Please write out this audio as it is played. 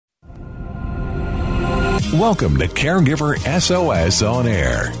Welcome to Caregiver SOS On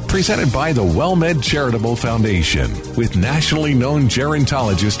Air, presented by the WellMed Charitable Foundation, with nationally known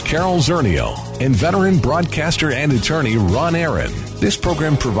gerontologist Carol Zernial and veteran broadcaster and attorney Ron Aaron. This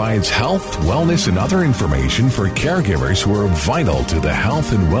program provides health, wellness, and other information for caregivers who are vital to the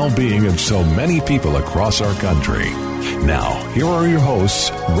health and well-being of so many people across our country. Now, here are your hosts,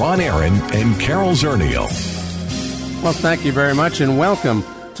 Ron Aaron and Carol Zernial. Well, thank you very much, and welcome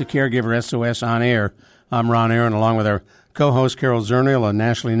to Caregiver SOS On Air. I'm Ron Aaron, along with our co-host Carol Zernial, a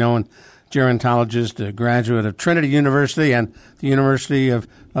nationally known gerontologist, a graduate of Trinity University and the University of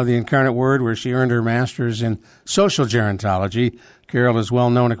the Incarnate Word, where she earned her master's in social gerontology. Carol is well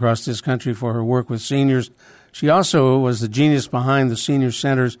known across this country for her work with seniors. She also was the genius behind the senior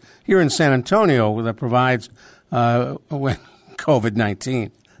centers here in San Antonio that provides, when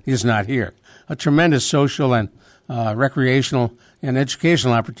COVID-19 is not here, a tremendous social and recreational and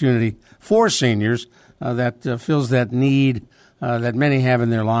educational opportunity for seniors that fills that need that many have in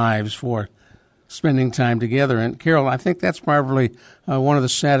their lives for spending time together. And Carol, I think that's probably one of the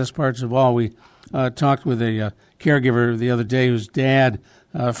saddest parts of all. We talked with a caregiver the other day whose dad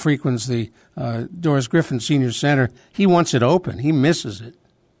frequents the Doris Griffin Senior Center. He wants it open. He misses it.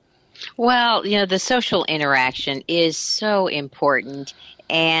 Well, the social interaction is so important.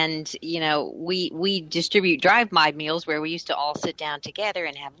 And, we distribute drive-by meals where we used to all sit down together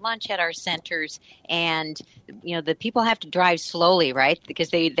and have lunch at our centers. And, the people have to drive slowly, right? Because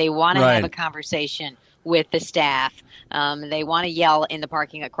they want to have a conversation with the staff. They want to yell in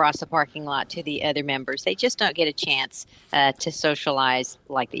across the parking lot to the other members. They just don't get a chance to socialize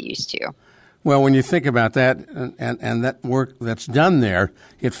like they used to. Well, when you think about that and that work that's done there,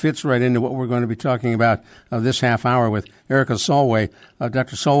 it fits right into what we're going to be talking about this half hour with Erica Solway.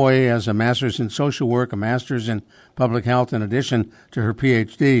 Dr. Solway has a master's in social work, a master's in public health, in addition to her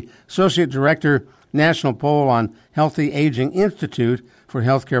Ph.D. Associate Director, National Poll on Healthy Aging Institute for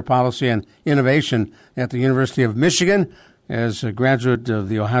Healthcare Policy and Innovation at the University of Michigan. As a graduate of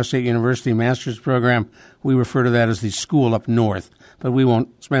the Ohio State University Master's Program, we refer to that as the school up north. But we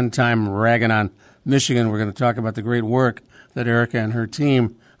won't spend time ragging on Michigan. We're going to talk about the great work that Erica and her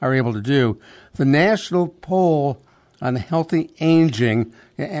team are able to do. The National Poll on Healthy Aging,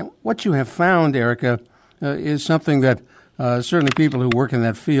 and what you have found, Erica, is something that certainly people who work in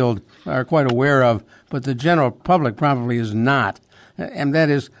that field are quite aware of, but the general public probably is not. And that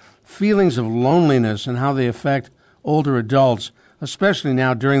is feelings of loneliness and how they affect older adults, especially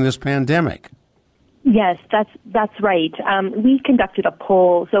now during this pandemic. Yes, that's right. We conducted a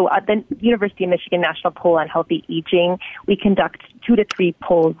poll. So at the University of Michigan National Poll on Healthy Aging, we conduct 2 to 3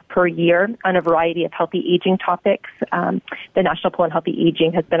 polls per year on a variety of healthy aging topics. The National Poll on Healthy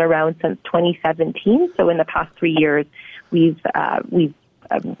Aging has been around since 2017. So in the past 3 years, we've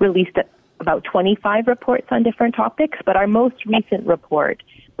released about 25 reports on different topics. But our most recent report,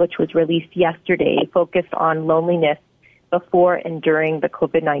 which was released yesterday, focused on loneliness before and during the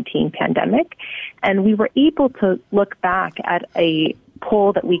COVID-19 pandemic. And we were able to look back at a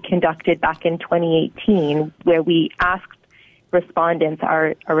poll that we conducted back in 2018 where we asked respondents,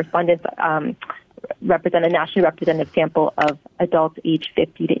 our respondents represent a nationally representative sample of adults aged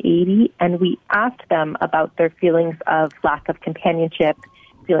 50 to 80, and we asked them about their feelings of lack of companionship,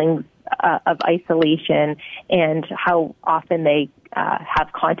 feelings of isolation, and how often they have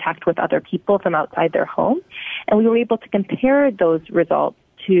contact with other people from outside their home. And we were able to compare those results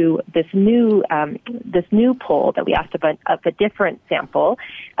to this new poll that we asked of a different sample,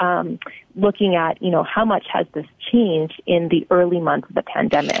 looking at, how much has this changed in the early months of the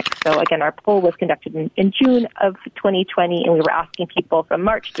pandemic. So again, our poll was conducted in June of 2020, and we were asking people from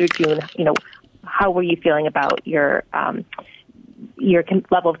March through June, how were you feeling about your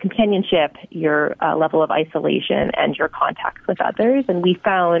level of companionship, your level of isolation, and your contacts with others. And we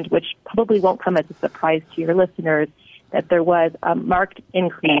found, which probably won't come as a surprise to your listeners, that there was a marked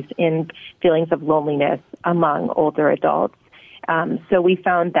increase in feelings of loneliness among older adults. So we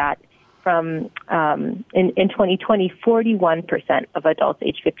found that in 2020, 41% of adults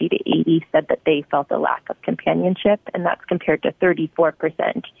aged 50 to 80 said that they felt a lack of companionship, and that's compared to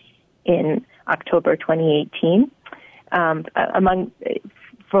 34% in October 2018. Among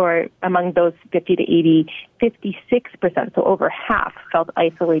those 50 to 80, 56%, so over half, felt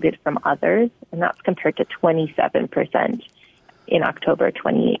isolated from others, and that's compared to 27% in October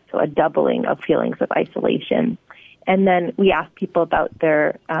 28, so a doubling of feelings of isolation. And then we asked people about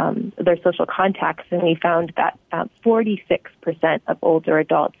their social contacts, and we found that 46% of older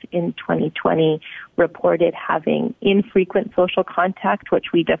adults in 2020 reported having infrequent social contact,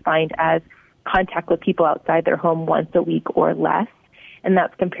 which we defined as contact with people outside their home once a week or less. and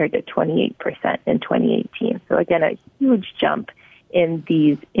that's compared to 28% in 2018. So again, a huge jump in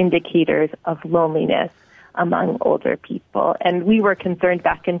these indicators of loneliness among older people. And we were concerned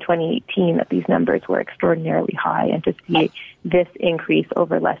back in 2018 that these numbers were extraordinarily high, and to see this increase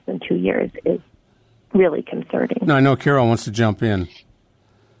over less than 2 years is really concerning. No, I know Carol wants to jump in.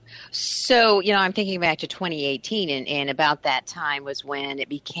 So, I'm thinking back to 2018, and about that time was when it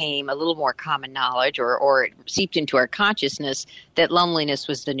became a little more common knowledge, or it seeped into our consciousness that loneliness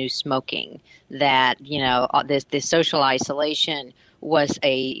was the new smoking, that, this social isolation was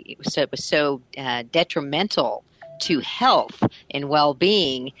so detrimental to health and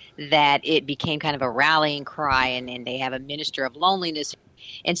well-being that it became kind of a rallying cry, and they have a minister of loneliness.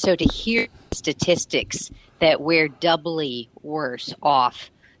 And so to hear statistics that we're doubly worse off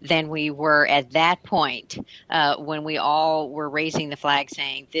than we were at that point, when we all were raising the flag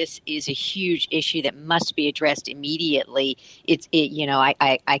saying this is a huge issue that must be addressed immediately.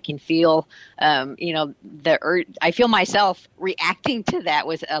 I can feel, I feel myself reacting to that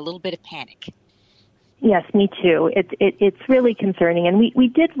with a little bit of panic. Yes, me too. It's really concerning, and we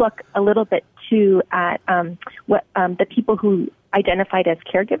did look a little bit too at what the people who identified as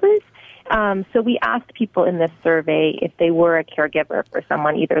caregivers. So we asked people in this survey if they were a caregiver for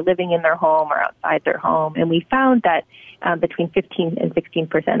someone either living in their home or outside their home, and we found that between 15 and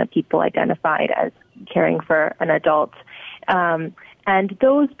 16% of people identified as caring for an adult. And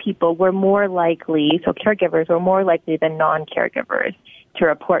those people were more likely, so caregivers were more likely than non-caregivers to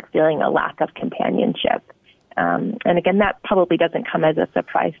report feeling a lack of companionship. And again, that probably doesn't come as a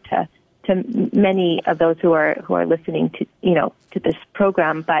surprise to many of those who are listening to this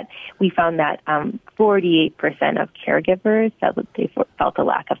program, but we found that 48% of caregivers said that they felt a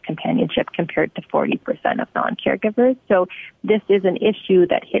lack of companionship compared to 40% of non-caregivers. So this is an issue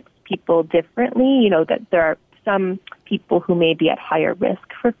that hits people differently. That there are some people who may be at higher risk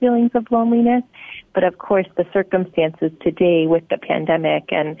for feelings of loneliness, but of course the circumstances today with the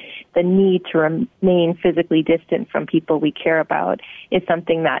pandemic and the need to remain physically distant from people we care about is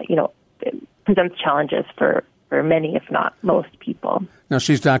something that presents challenges for many, if not most people. Now,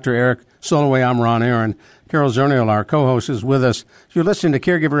 she's Dr. Eric Soloway. I'm Ron Aaron. Carol Zernial, our co-host, is with us. You're listening to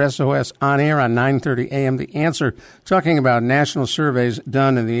Caregiver SOS on air on 9:30 a.m. The Answer, talking about national surveys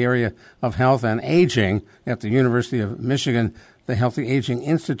done in the area of health and aging at the University of Michigan, the Healthy Aging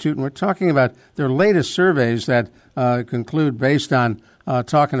Institute. And we're talking about their latest surveys that conclude based on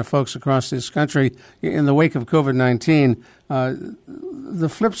talking to folks across this country in the wake of COVID-19. The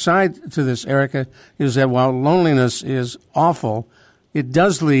flip side to this, Erica, is that while loneliness is awful, it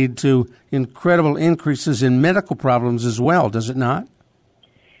does lead to incredible increases in medical problems as well, does it not?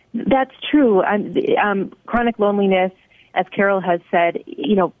 That's true. Chronic loneliness, as Carol has said,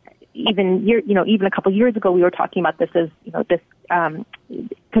 even a couple of years ago, we were talking about this as this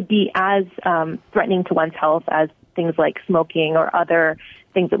could be as threatening to one's health as things like smoking or other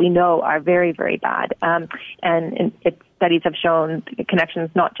things that we know are very, very bad. And studies have shown connections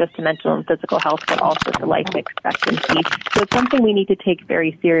not just to mental and physical health, but also to life expectancy. So it's something we need to take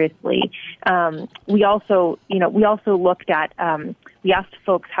very seriously. We also looked at, we asked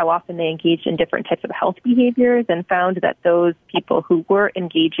folks how often they engaged in different types of health behaviors, and found that those people who were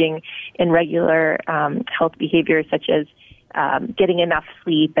engaging in regular health behaviors such as getting enough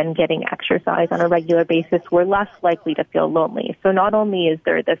sleep and getting exercise on a regular basis were less likely to feel lonely. So not only is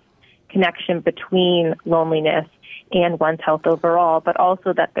there this connection between loneliness and one's health overall, but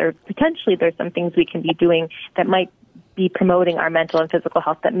also that there's some things we can be doing that might be promoting our mental and physical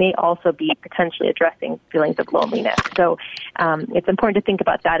health that may also be potentially addressing feelings of loneliness. So it's important to think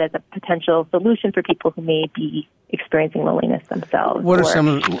about that as a potential solution for people who may be experiencing loneliness themselves. What are some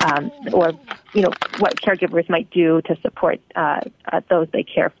of what caregivers might do to support those they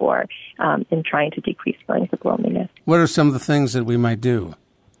care for in trying to decrease feelings of loneliness. What are some of the things that we might do?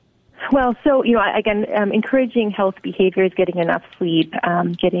 Well, so, again, encouraging health behaviors, getting enough sleep,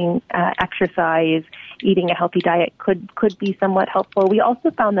 getting exercise, eating a healthy diet could be somewhat helpful. We also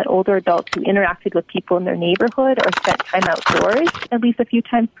found that older adults who interacted with people in their neighborhood or spent time outdoors at least a few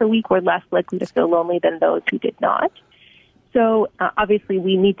times per week were less likely to feel lonely than those who did not. So obviously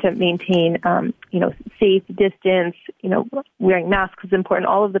we need to maintain, safe distance, wearing masks is important.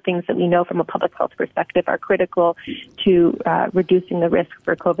 All of the things that we know from a public health perspective are critical to reducing the risk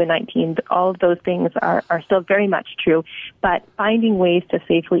for COVID-19. All of those things are still very much true, but finding ways to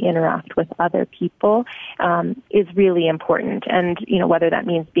safely interact with other people is really important. And, whether that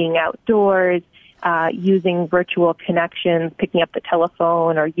means being outdoors, using virtual connections, picking up the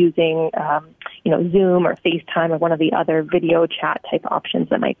telephone, or using, Zoom or FaceTime or one of the other video chat type options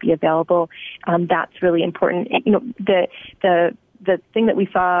that might be available. That's really important. The the thing that we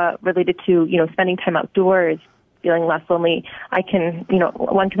saw related to, spending time outdoors, feeling less lonely,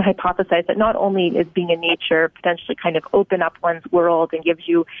 one can hypothesize that not only is being in nature potentially kind of open up one's world and gives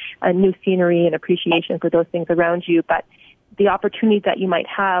you a new scenery and appreciation for those things around you, but the opportunities that you might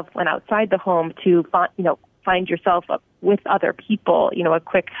have when outside the home to find yourself with other people, a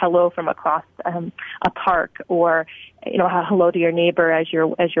quick hello from across a park, or a hello to your neighbor as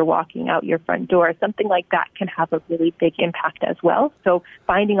you're walking out your front door. Something like that can have a really big impact as well. So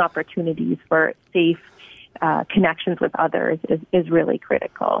finding opportunities for safe connections with others is really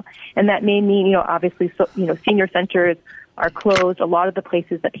critical. And that may mean, obviously, senior centers are closed. A lot of the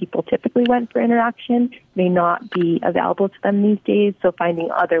places that people typically went for interaction may not be available to them these days. So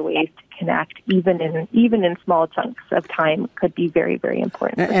finding other ways to connect, even in small chunks of time, could be very, very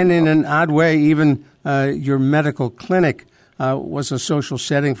important. And in an odd way, even your medical clinic was a social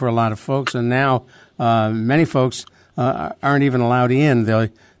setting for a lot of folks, and now many folks aren't even allowed in.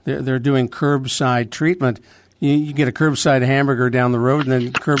 They're doing curbside treatment. You get a curbside hamburger down the road and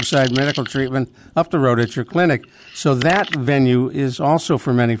then curbside medical treatment up the road at your clinic. So that venue is also,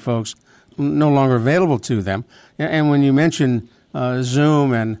 for many folks, no longer available to them. And when you mention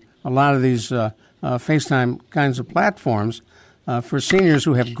Zoom and a lot of these FaceTime kinds of platforms, for seniors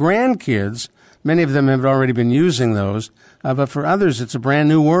who have grandkids, many of them have already been using those. But for others, it's a brand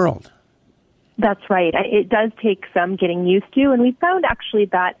new world. That's right. It does take some getting used to. And we found actually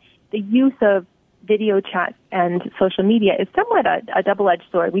that the use of video chat and social media is somewhat a double-edged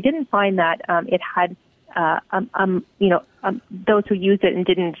sword. We didn't find that it had, those who used it and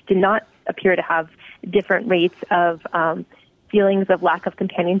did not appear to have different rates of feelings of lack of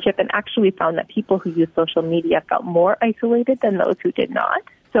companionship. And actually we found that people who use social media felt more isolated than those who did not.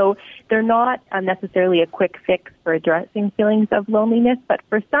 So they're not necessarily a quick fix for addressing feelings of loneliness, but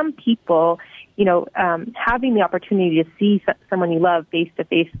for some people, having the opportunity to see someone you love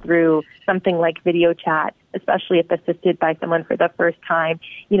face-to-face through something like video chat, especially if assisted by someone for the first time,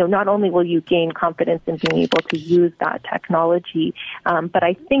 not only will you gain confidence in being able to use that technology, but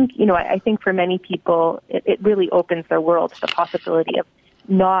I think for many people, it really opens their world to the possibility of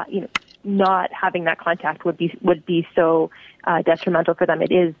not having that contact would be so detrimental for them.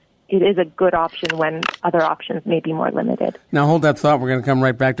 It is a good option when other options may be more limited. Now, hold that thought. We're going to come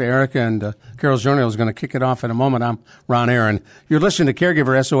right back to Erica, and Carol Zernial is going to kick it off in a moment. I'm Ron Aaron. You're listening to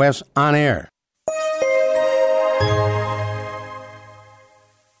Caregiver SOS On Air.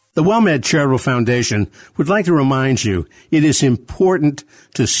 The WellMed Charitable Foundation would like to remind you it is important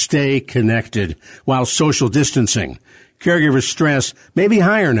to stay connected while social distancing. Caregiver stress may be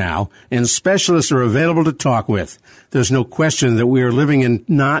higher now, and specialists are available to talk with. There's no question that we are living in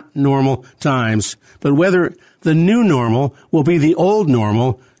not normal times, but whether the new normal will be the old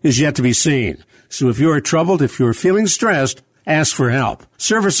normal is yet to be seen. So if you are troubled, if you are feeling stressed, ask for help.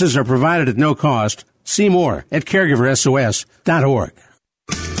 Services are provided at no cost. See more at caregiversos.org.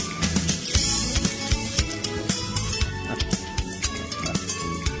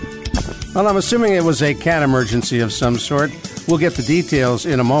 Well, I'm assuming it was a cat emergency of some sort. We'll get the details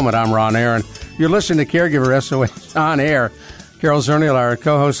in a moment. I'm Ron Aaron. You're listening to Caregiver SOS On Air. Carol Zernial, our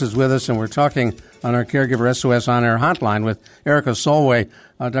co-host, is with us, and we're talking on our Caregiver SOS On Air hotline with Erica Solway.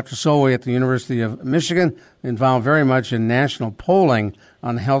 Dr. Solway at the University of Michigan, involved very much in national polling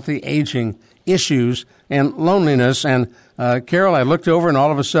on healthy aging issues and loneliness. And Carol, I looked over, and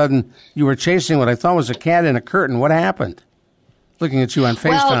all of a sudden you were chasing what I thought was a cat in a curtain. What happened? Looking at you on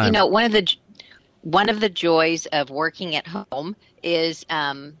FaceTime. Well, one of the joys of working at home is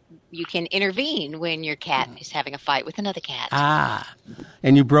you can intervene when your cat is having a fight with another cat. Ah,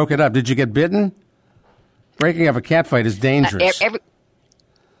 and you broke it up. Did you get bitten? Breaking up a cat fight is dangerous. A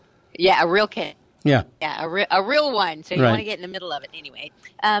real cat. Yeah. Yeah, a real one. So you want to get in the middle of it anyway.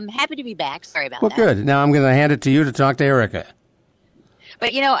 Happy to be back. Sorry about that. Well, good. Now I'm going to hand it to you to talk to Erica.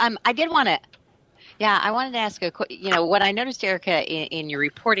 But, I did want to. Yeah, I wanted to ask what I noticed, Erica, in your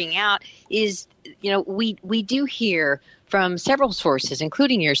reporting out is, we do hear from several sources,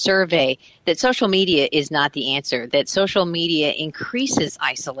 including your survey, that social media is not the answer, that social media increases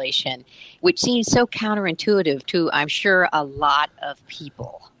isolation, which seems so counterintuitive to, I'm sure, a lot of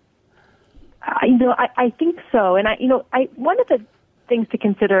people. I think so. And one of the things to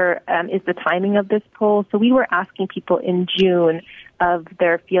consider is the timing of this poll. So we were asking people in June of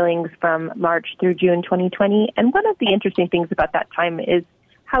their feelings from March through June 2020. And one of the interesting things about that time is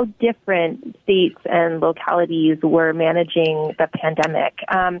how different states and localities were managing the pandemic.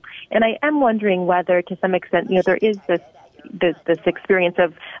 And I am wondering whether, to some extent, there is this experience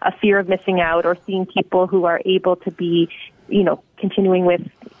of a fear of missing out, or seeing people who are able to be, continuing with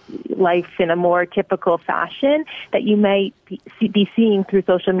life in a more typical fashion that you might be seeing through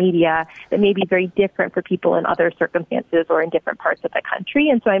social media that may be very different for people in other circumstances or in different parts of the country.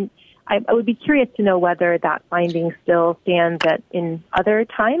 And so I would be curious to know whether that finding still stands in other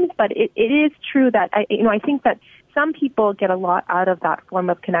times. But it is true that I think that some people get a lot out of that form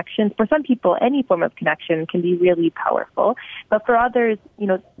of connection. For some people, any form of connection can be really powerful. But for others,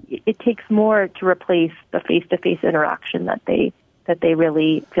 it takes more to replace the face-to-face interaction that they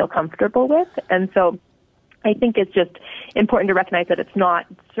really feel comfortable with. And so I think it's just important to recognize that it's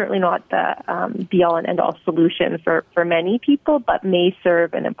certainly not the be-all and end-all solution for many people, but may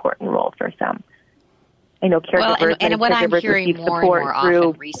serve an important role for some. I know caregivers and what I'm hearing more and more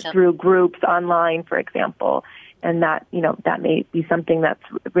often recently through groups online, for example, and that may be something that's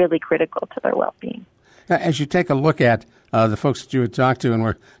really critical to their well-being. As you take a look at the folks that you would talk to, and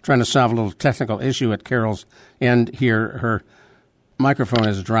we're trying to solve a little technical issue at Carol's end here, her microphone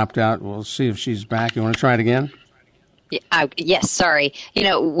has dropped out. We'll see if she's back. You want to try it again? Yes, sorry.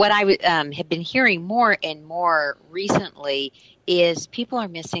 What I have been hearing more and more recently is people are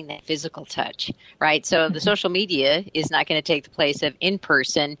missing that physical touch, right? So the social media is not going to take the place of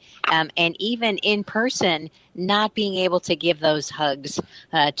in-person, and even in-person, not being able to give those hugs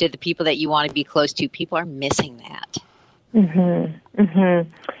to the people that you want to be close to. People are missing that. Mm-hmm. Mm-hmm.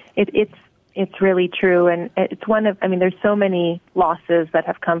 It's really true, and it's there's so many losses that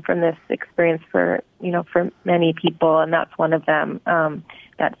have come from this experience for many people, and that's one of them,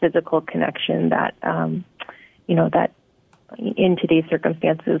 that physical connection that, that in today's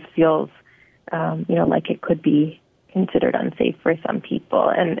circumstances feels, like it could be considered unsafe for some people,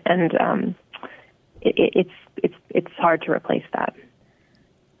 and it's hard to replace that.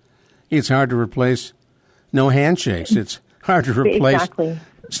 It's hard to replace no handshakes. It's hard to replace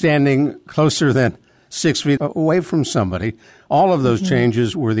standing closer than 6 feet away from somebody. All of those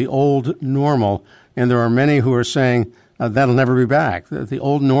changes were the old normal, and there are many who are saying that'll never be back. The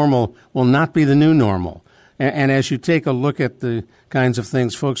old normal will not be the new normal. And as you take a look at the kinds of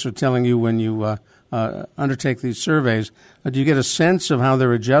things folks are telling you when you undertake these surveys, do you get a sense of how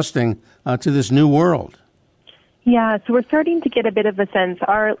they're adjusting to this new world? Yeah, so we're starting to get a bit of a sense.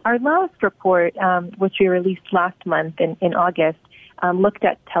 Our last report, which we released last month in August, looked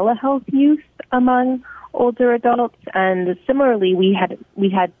at telehealth use among older adults, and similarly, we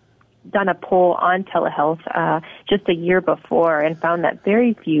had done a poll on telehealth just a year before and found that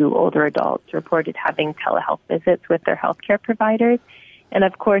very few older adults reported having telehealth visits with their healthcare providers. And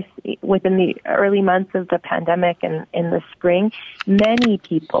of course, within the early months of the pandemic and in the spring, many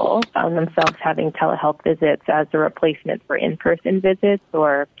people found themselves having telehealth visits as a replacement for in-person visits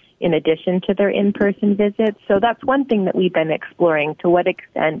or in addition to their in-person visits. So that's one thing that we've been exploring, to what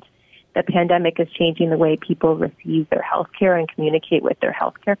extent the pandemic is changing the way people receive their health care and communicate with their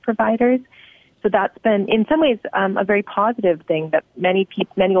healthcare providers. So that's been, in some ways, a very positive thing that many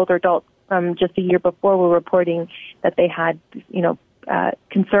older adults just a year before were reporting that they had,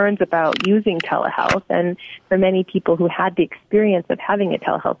 concerns about using telehealth. And for many people who had the experience of having a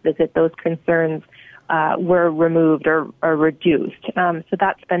telehealth visit, those concerns were removed or reduced. So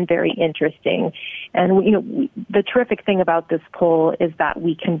that's been very interesting. And, the terrific thing about this poll is that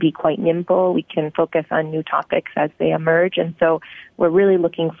we can be quite nimble. We can focus on new topics as they emerge. And so we're really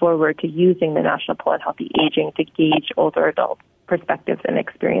looking forward to using the National Poll on Healthy Aging to gauge older adult perspectives and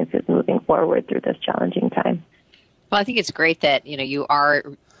experiences moving forward through this challenging time. Well, I think it's great that, you are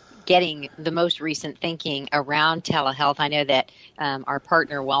getting the most recent thinking around telehealth. I know that our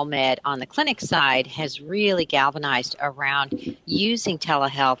partner WellMed on the clinic side has really galvanized around using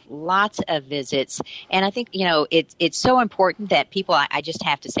telehealth, lots of visits. And I think, it's so important that people, I just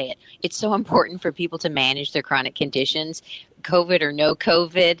have to say it, it's so important for people to manage their chronic conditions, COVID or no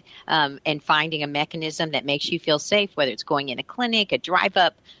COVID, and finding a mechanism that makes you feel safe, whether it's going in a clinic, a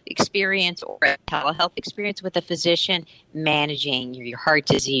drive-up experience, or a telehealth experience with a physician, managing your heart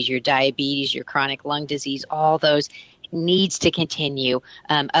disease, your diabetes, your chronic lung disease, all those needs to continue.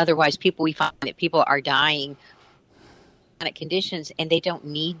 Otherwise, we find that people are dying of chronic conditions, and they don't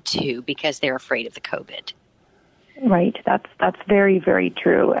need to because they're afraid of the COVID. Right. That's very, very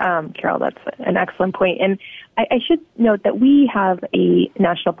true, Carol. That's an excellent point. And I should note that we have a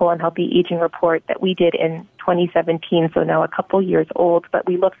National Poll on Healthy Aging report that we did in 2017, so now a couple years old, but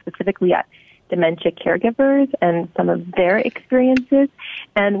we looked specifically at dementia caregivers and some of their experiences.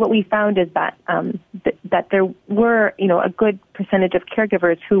 And what we found is that that there were, a good percentage of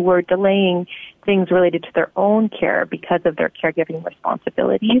caregivers who were delaying things related to their own care because of their caregiving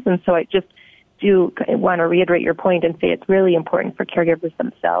responsibilities. And so I want to reiterate your point and say it's really important for caregivers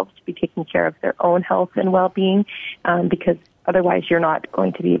themselves to be taking care of their own health and well-being because otherwise you're not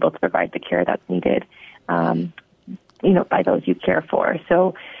going to be able to provide the care that's needed, by those you care for.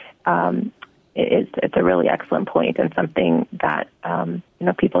 So it's a really excellent point and something that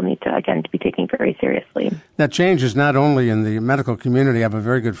people need to be taking very seriously. That change is not only in the medical community. I have a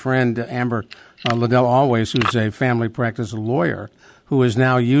very good friend, Amber Liddell Always, who's a family practice lawyer, who is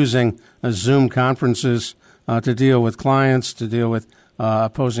now using Zoom conferences to deal with clients, to deal with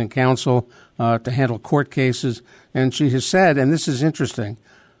opposing counsel, to handle court cases. And she has said, and this is interesting,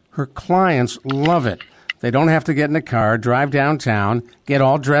 her clients love it. They don't have to get in a car, drive downtown, get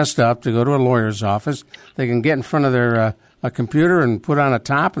all dressed up to go to a lawyer's office. They can get in front of their a computer and put on a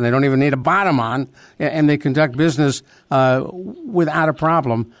top, and they don't even need a bottom on, and they conduct business without a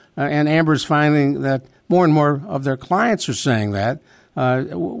problem. And Amber's finding that more and more of their clients are saying that,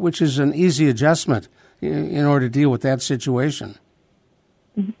 which is an easy adjustment in order to deal with that situation.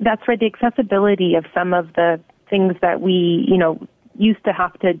 That's right. The accessibility of some of the things that we, used to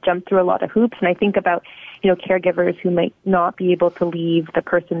have to jump through a lot of hoops. And I think about, caregivers who might not be able to leave the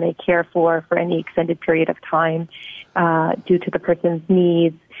person they care for any extended period of time due to the person's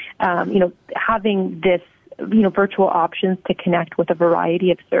needs. Having this, virtual options to connect with a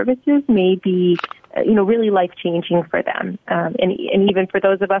variety of services may be, really life-changing for them. And even for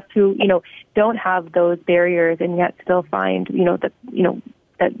those of us who, don't have those barriers and yet still find,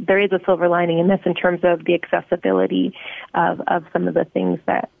 that there is a silver lining in this in terms of the accessibility of some of the things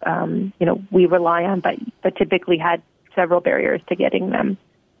that, we rely on, but typically had several barriers to getting them.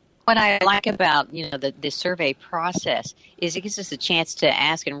 What I like about, the survey process is it gives us a chance to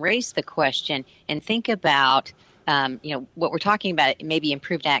ask and raise the question and think about, what we're talking about, maybe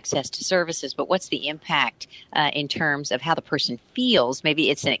improved access to services, but what's the impact in terms of how the person feels? Maybe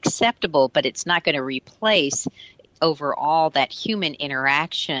it's acceptable, but it's not going to replace overall that human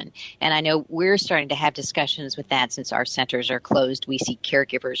interaction. And I know we're starting to have discussions with that since our centers are closed. We see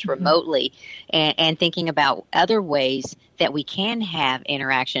caregivers remotely and thinking about other ways that we can have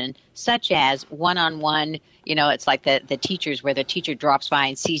interaction, such as one-on-one. It's like the teachers where the teacher drops by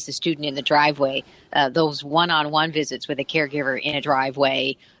and sees the student in the driveway, those one-on-one visits with a caregiver in a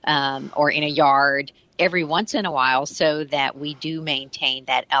driveway or in a yard every once in a while, so that we do maintain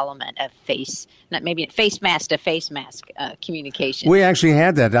that element of face mask to face mask communication. We actually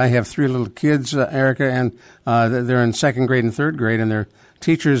had that. I have 3 little kids, Erica, and they're in 2nd grade and 3rd grade, and their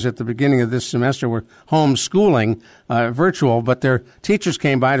teachers at the beginning of this semester were homeschooling virtual, but their teachers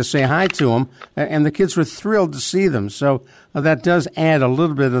came by to say hi to them, and the kids were thrilled to see them. So that does add a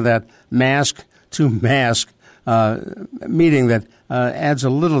little bit of that mask to mask meeting that adds a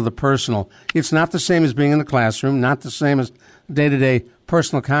little of the personal. It's not the same as being in the classroom, not the same as day-to-day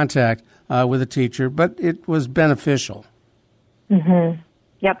personal contact with a teacher, but it was beneficial. Mm-hmm.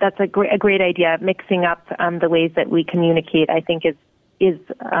 Yep, that's a great idea. Mixing up the ways that we communicate, I think, is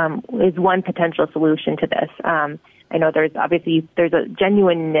one potential solution to this. I know there's a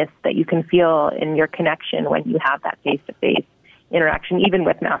genuineness that you can feel in your connection when you have that face-to-face interaction, even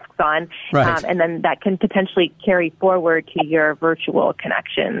with masks on. Right. And then that can potentially carry forward to your virtual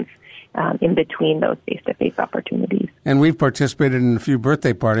connections in between those face-to-face opportunities. And we've participated in a few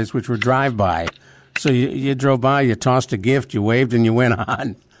birthday parties, which were drive-by. So you drove by, you tossed a gift, you waved, and you went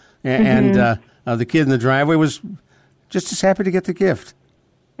on. And the kid in the driveway was just as happy to get the gift.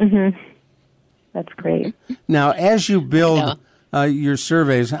 Mm-hmm. That's great. Now, as you build your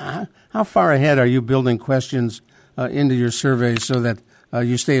surveys, how far ahead are you building questions into your surveys so that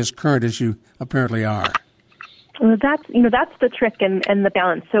you stay as current as you apparently are? Well, that's the trick and the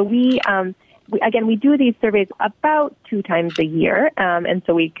balance. So we do these surveys about 2 times a year, and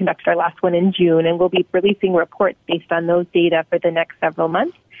so we conducted our last one in June, and we'll be releasing reports based on those data for the next several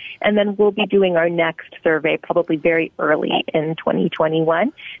months. And then we'll be doing our next survey probably very early in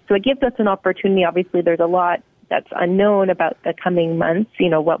 2021. So it gives us an opportunity. Obviously, there's a lot that's unknown about the coming months,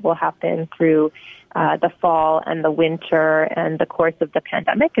 what will happen through the fall and the winter and the course of the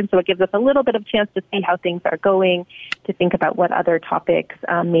pandemic. And so it gives us a little bit of chance to see how things are going, to think about what other topics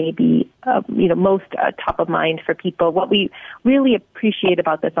may be, most top of mind for people. What we really appreciate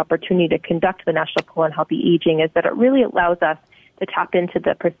about this opportunity to conduct the National Poll on Healthy Aging is that it really allows us to tap into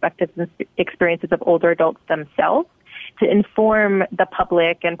the perspectives and experiences of older adults themselves to inform the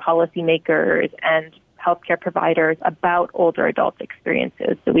public and policymakers and healthcare providers about older adults'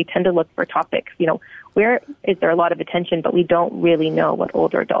 experiences. So we tend to look for topics, where is there a lot of attention, but we don't really know what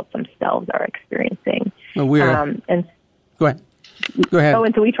older adults themselves are experiencing. Well, go ahead. Oh,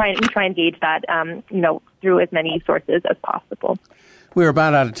 and so we try and gauge that, through as many sources as possible. We're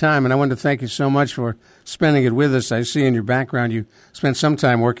about out of time, and I want to thank you so much for spending it with us. I see in your background you spent some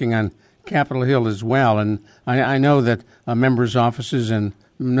time working on Capitol Hill as well. And I know that members' offices and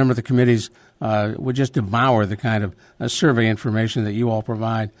a number of the committees would just devour the kind of survey information that you all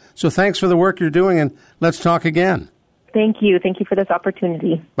provide. So thanks for the work you're doing, and let's talk again. Thank you. Thank you for this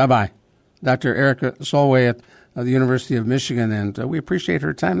opportunity. Bye-bye. Dr. Erica Solway at the University of Michigan, and we appreciate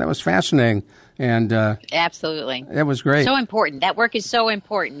her time. That was fascinating. And absolutely. That was great. So important. That work is so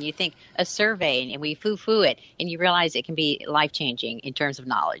important. You think a survey, and we foo-foo it, and you realize it can be life-changing in terms of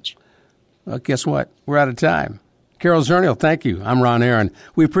knowledge. Well, guess what? We're out of time. Carol Zernial, thank you. I'm Ron Aaron.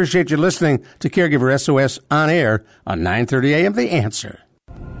 We appreciate you listening to Caregiver SOS on air on 9:30 a.m. The Answer.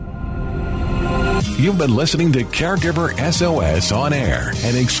 You've been listening to Caregiver SOS on Air,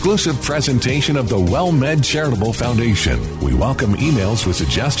 an exclusive presentation of the WellMed Charitable Foundation. We welcome emails with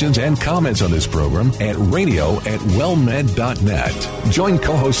suggestions and comments on this program at radio@wellmed.net. Join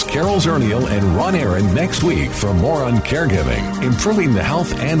co-hosts Carol Zernial and Ron Aaron next week for more on caregiving, improving the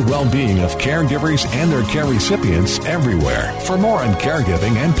health and well-being of caregivers and their care recipients everywhere. For more on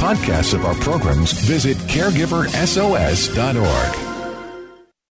caregiving and podcasts of our programs, visit caregiversos.org.